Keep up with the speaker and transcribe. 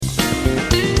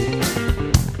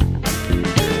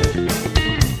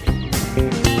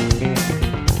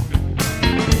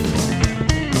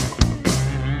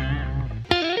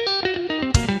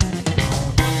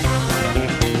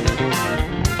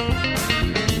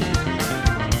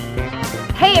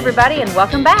Hey everybody, and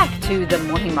welcome back to the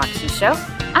Morning Moxie Show.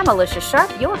 I'm Alicia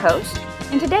Sharp, your host,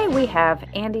 and today we have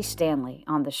Andy Stanley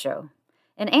on the show.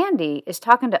 And Andy is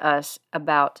talking to us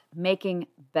about making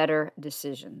better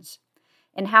decisions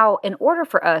and how in order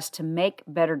for us to make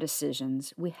better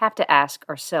decisions, we have to ask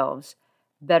ourselves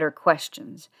better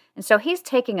questions. And so he's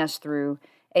taking us through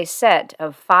a set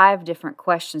of 5 different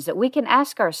questions that we can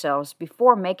ask ourselves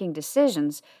before making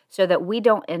decisions so that we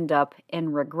don't end up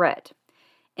in regret.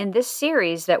 In this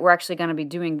series that we're actually going to be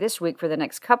doing this week for the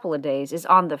next couple of days is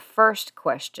on the first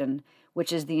question,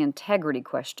 which is the integrity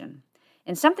question.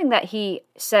 And something that he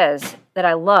says that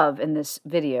I love in this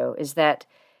video is that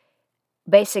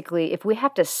basically if we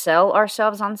have to sell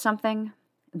ourselves on something,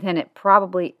 then it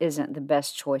probably isn't the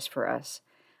best choice for us.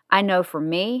 I know for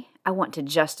me, I want to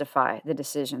justify the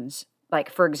decisions.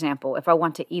 Like, for example, if I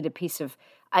want to eat a piece of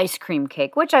ice cream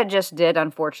cake, which I just did,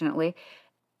 unfortunately,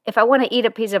 if I want to eat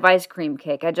a piece of ice cream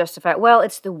cake, I justify, well,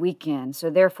 it's the weekend, so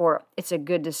therefore it's a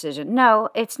good decision. No,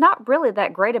 it's not really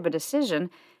that great of a decision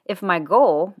if my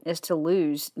goal is to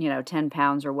lose, 10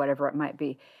 pounds or whatever it might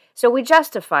be. So we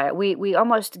justify it. We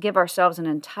almost give ourselves an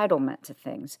entitlement to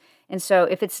things. And so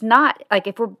if it's not, like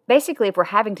if we're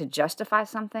having to justify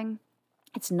something,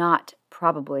 it's not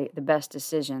probably the best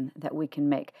decision that we can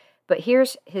make. But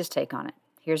here's his take on it.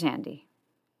 Here's Andy.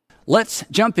 Let's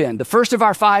jump in. The first of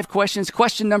our 5 questions,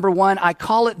 question number 1, I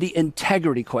call it the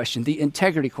integrity question,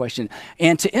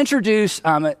 And to introduce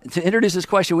this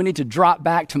question, we need to drop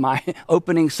back to my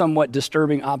opening, somewhat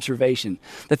disturbing observation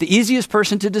that the easiest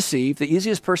person to deceive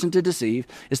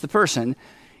is the person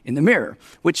in the mirror,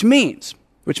 which means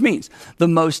the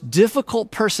most difficult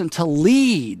person to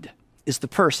lead is the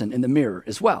person in the mirror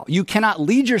as well. You cannot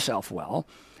lead yourself well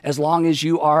as long as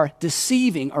you are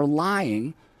deceiving or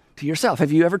lying to yourself.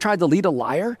 Have you ever tried to lead a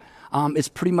liar? It's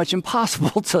pretty much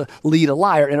impossible to lead a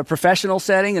liar. In a professional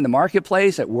setting, in the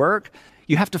marketplace, at work,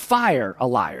 you have to fire a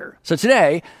liar. So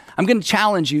today, I'm going to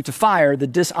challenge you to fire the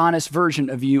dishonest version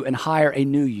of you and hire a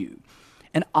new you,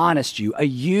 an honest you, a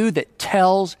you that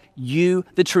tells you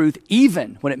the truth,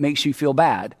 even when it makes you feel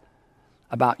bad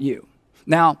about you.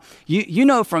 Now, you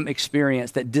know from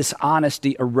experience that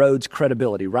dishonesty erodes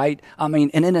credibility, right?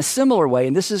 And in a similar way,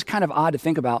 and this is kind of odd to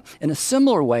think about, in a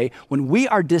similar way, when we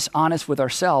are dishonest with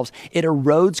ourselves, it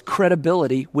erodes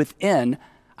credibility within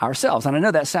ourselves. And I know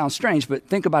that sounds strange, but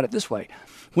think about it this way.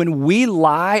 When we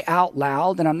lie out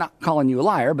loud, and I'm not calling you a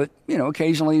liar, but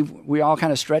occasionally we all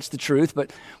kind of stretch the truth,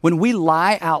 but when we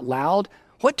lie out loud,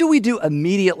 what do we do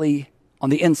immediately on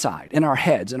the inside, in our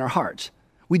heads, in our hearts?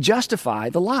 We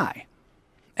justify the lie.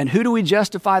 And who do we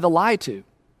justify the lie to?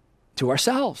 To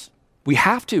ourselves. We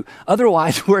have to.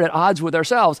 Otherwise, we're at odds with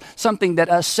ourselves, something that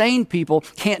us sane people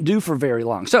can't do for very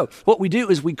long. So what we do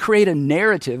is we create a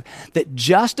narrative that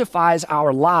justifies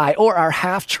our lie or our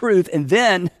half-truth, and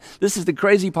then, this is the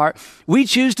crazy part, we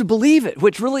choose to believe it,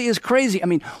 which really is crazy.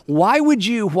 Why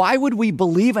would we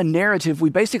believe a narrative we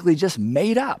basically just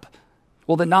made up?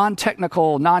 Well, the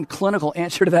non-technical, non-clinical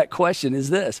answer to that question is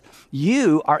this.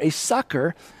 You are a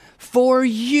sucker for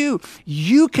you.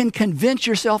 You can convince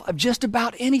yourself of just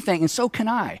about anything, and so can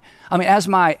I. As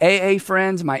my AA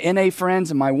friends, my NA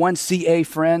friends, and my 1CA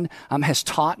friend has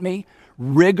taught me,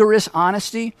 rigorous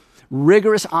honesty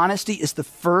is the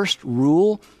first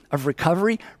rule of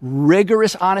recovery.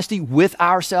 Rigorous honesty with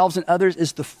ourselves and others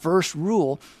is the first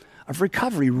rule of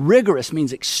recovery. Rigorous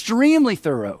means extremely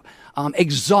thorough,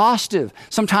 exhaustive,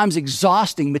 sometimes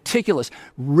exhausting, meticulous,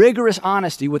 rigorous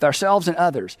honesty with ourselves and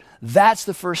others. That's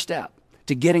the first step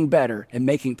to getting better and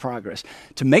making progress.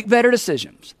 To make better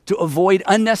decisions, to avoid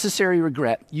unnecessary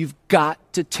regret, you've got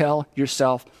to tell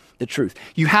yourself the truth.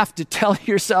 You have to tell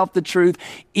yourself the truth,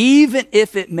 even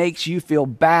if it makes you feel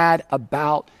bad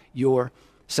about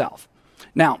yourself.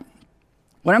 Now,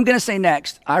 what I'm going to say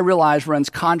next, I realize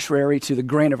runs contrary to the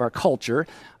grain of our culture,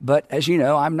 but as you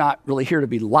know, I'm not really here to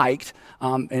be liked,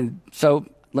 and so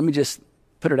let me just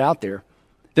put it out there.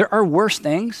 There are worse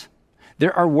things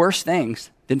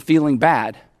than feeling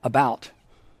bad about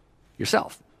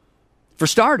yourself. For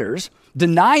starters,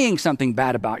 denying something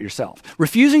bad about yourself,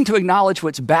 refusing to acknowledge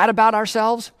what's bad about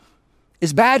ourselves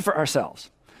is bad for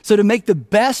ourselves. So to make the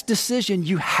best decision,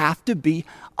 you have to be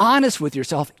honest with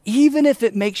yourself, even if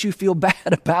it makes you feel bad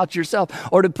about yourself.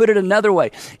 Or to put it another way,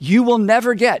 you will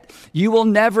never get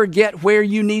where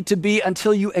you need to be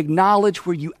until you acknowledge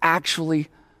where you actually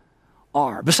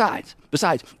are. Besides,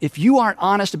 Besides, if you aren't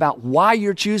honest about why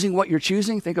you're choosing what you're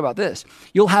choosing, think about this.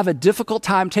 You'll have a difficult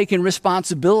time taking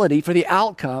responsibility for the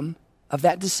outcome of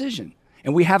that decision.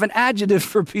 And we have an adjective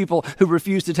for people who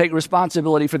refuse to take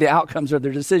responsibility for the outcomes of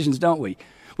their decisions, don't we?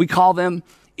 We call them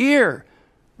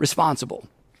irresponsible.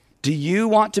 Do you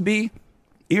want to be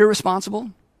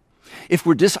irresponsible? If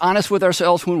we're dishonest with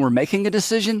ourselves when we're making a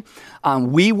decision,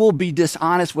 we will be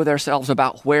dishonest with ourselves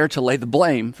about where to lay the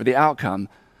blame for the outcome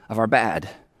of our bad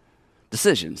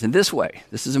decisions. In this way,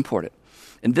 this is important.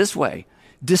 In this way,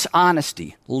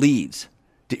 dishonesty leads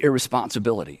to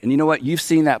irresponsibility. And you know what? You've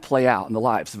seen that play out in the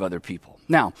lives of other people.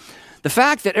 Now, the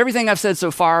fact that everything I've said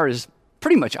so far is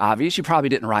pretty much obvious. You probably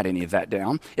didn't write any of that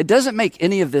down. It doesn't make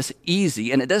any of this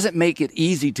easy, and it doesn't make it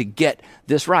easy to get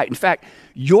this right. In fact,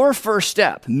 your first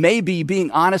step may be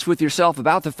being honest with yourself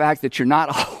about the fact that you're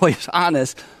not always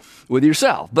honest with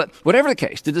yourself. But whatever the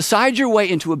case, to decide your way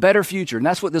into a better future, and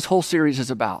that's what this whole series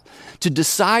is about, to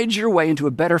decide your way into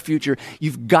a better future,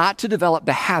 you've got to develop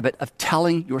the habit of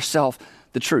telling yourself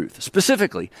the truth.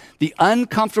 Specifically, the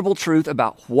uncomfortable truth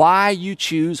about why you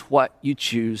choose what you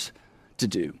choose to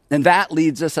do. And that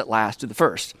leads us at last to the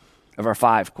first of our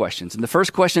 5 questions. And the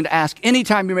first question to ask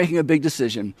anytime you're making a big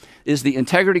decision is the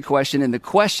integrity question. And the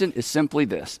question is simply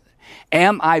this: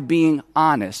 am I being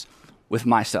honest with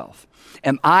myself?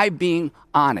 Am I being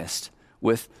honest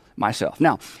with myself?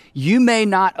 Now, you may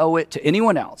not owe it to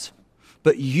anyone else,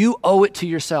 but you owe it to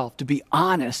yourself to be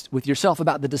honest with yourself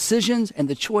about the decisions and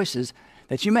the choices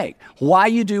that you make, why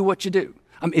you do what you do.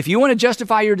 If you want to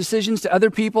justify your decisions to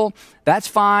other people, that's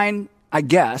fine, I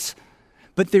guess,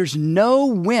 but there is no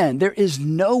win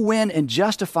in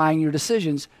justifying your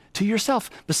decisions to yourself.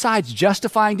 Besides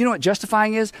justifying, do you know what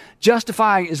justifying is?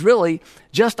 Justifying is really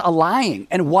just a lying.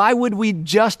 And why would we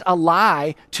just a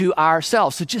lie to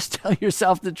ourselves? So just tell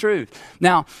yourself the truth.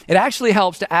 Now, it actually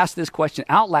helps to ask this question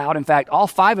out loud. In fact, all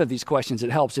 5 of these questions, it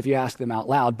helps if you ask them out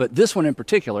loud, but this one in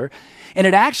particular. And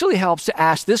it actually helps to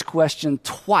ask this question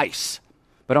twice.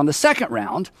 But on the second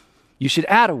round, you should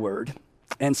add a word.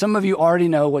 And some of you already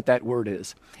know what that word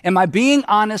is. Am I being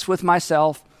honest with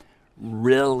myself?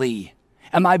 Really?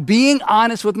 Am I being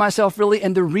honest with myself really?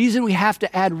 And the reason we have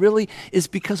to add really is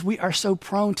because we are so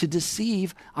prone to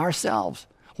deceive ourselves.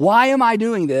 Why am I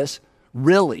doing this?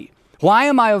 Really? Why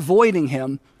am I avoiding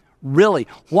him? Really?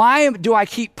 Why do I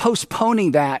keep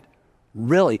postponing that?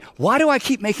 Really? Why do I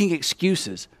keep making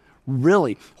excuses?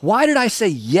 Really? Why did I say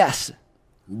yes?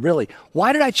 Really?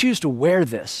 Why did I choose to wear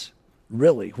this?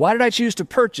 Really? Why did I choose to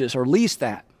purchase or lease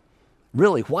that?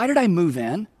 Really? Why did I move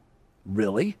in?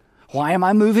 Really? Why am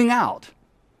I moving out?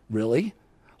 Really?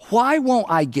 Why won't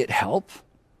I get help?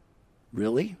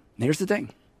 Really? And here's the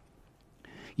thing.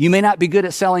 You may not be good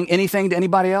at selling anything to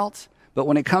anybody else, but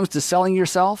when it comes to selling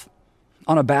yourself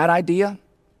on a bad idea,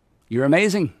 you're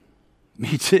amazing.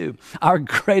 Me too. Our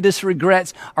greatest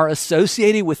regrets are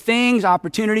associated with things,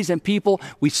 opportunities, and people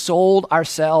we sold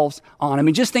ourselves on. I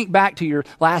mean, just think back to your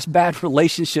last bad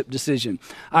relationship decision.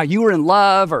 You were in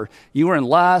love or you were in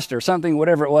lust or something,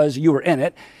 whatever it was, you were in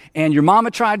it. And your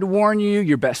mama tried to warn you,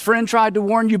 your best friend tried to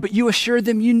warn you, but you assured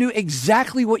them you knew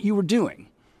exactly what you were doing.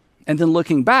 And then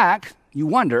looking back, you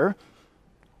wonder,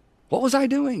 what was I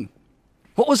doing?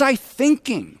 What was I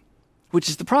thinking? Which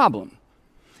is the problem.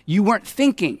 You weren't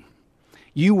thinking.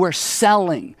 You were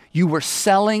selling. You were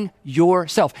selling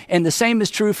yourself. And the same is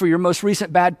true for your most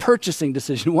recent bad purchasing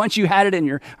decision. Once you had it in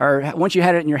your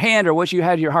hand, or once you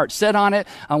had your heart set on it,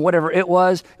 on whatever it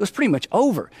was pretty much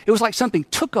over. It was like something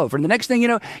took over. And the next thing you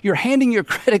know, you're handing your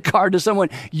credit card to someone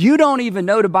you don't even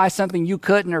know to buy something you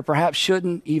couldn't or perhaps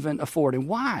shouldn't even afford. And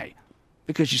why?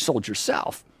 Because you sold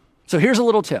yourself. So here's a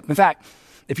little tip. In fact,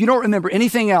 if you don't remember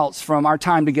anything else from our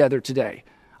time together today,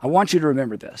 I want you to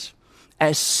remember this.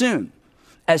 As soon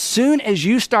as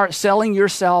you start selling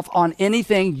yourself on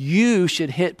anything, you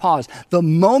should hit pause. The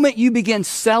moment you begin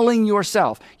selling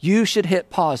yourself, you should hit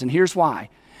pause. And here's why.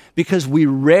 Because we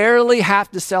rarely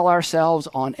have to sell ourselves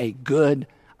on a good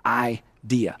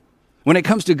idea. When it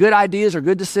comes to good ideas or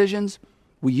good decisions,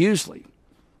 we usually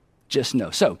just know.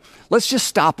 So let's just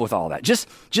stop with all that.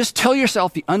 Just tell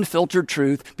yourself the unfiltered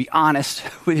truth. Be honest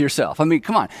with yourself. I mean,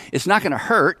 come on. It's not going to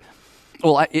hurt.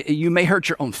 Well, you may hurt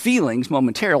your own feelings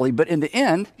momentarily, but in the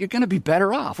end, you're going to be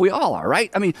better off. We all are,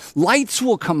 right? I mean, lights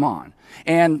will come on.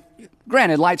 And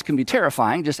granted, lights can be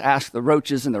terrifying. Just ask the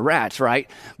roaches and the rats, right?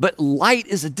 But light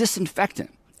is a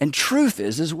disinfectant, and truth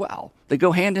is as well. They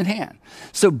go hand in hand.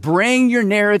 So bring your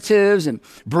narratives and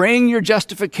bring your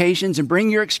justifications and bring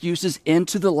your excuses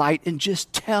into the light and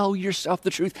just tell yourself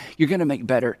the truth. You're going to make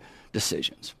better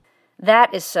decisions.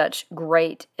 That is such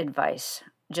great advice.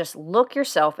 Just look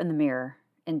yourself in the mirror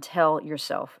and tell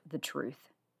yourself the truth.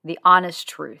 the honest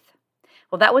truth.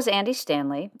 Well, that was Andy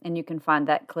Stanley, and you can find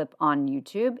that clip on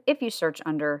YouTube if you search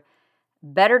under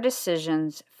Better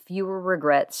Decisions, Fewer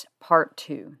Regrets, Part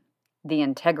 2, The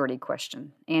Integrity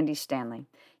Question, Andy Stanley.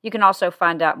 You can also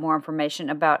find out more information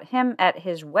about him at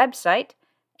his website,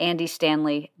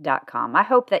 andystanley.com. I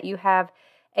hope that you have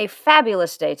a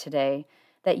fabulous day today,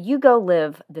 that you go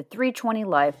live the 320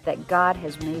 life that God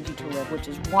has made you to live, which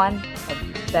is one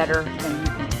of better than you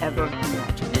can ever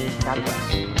imagine. God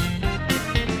bless.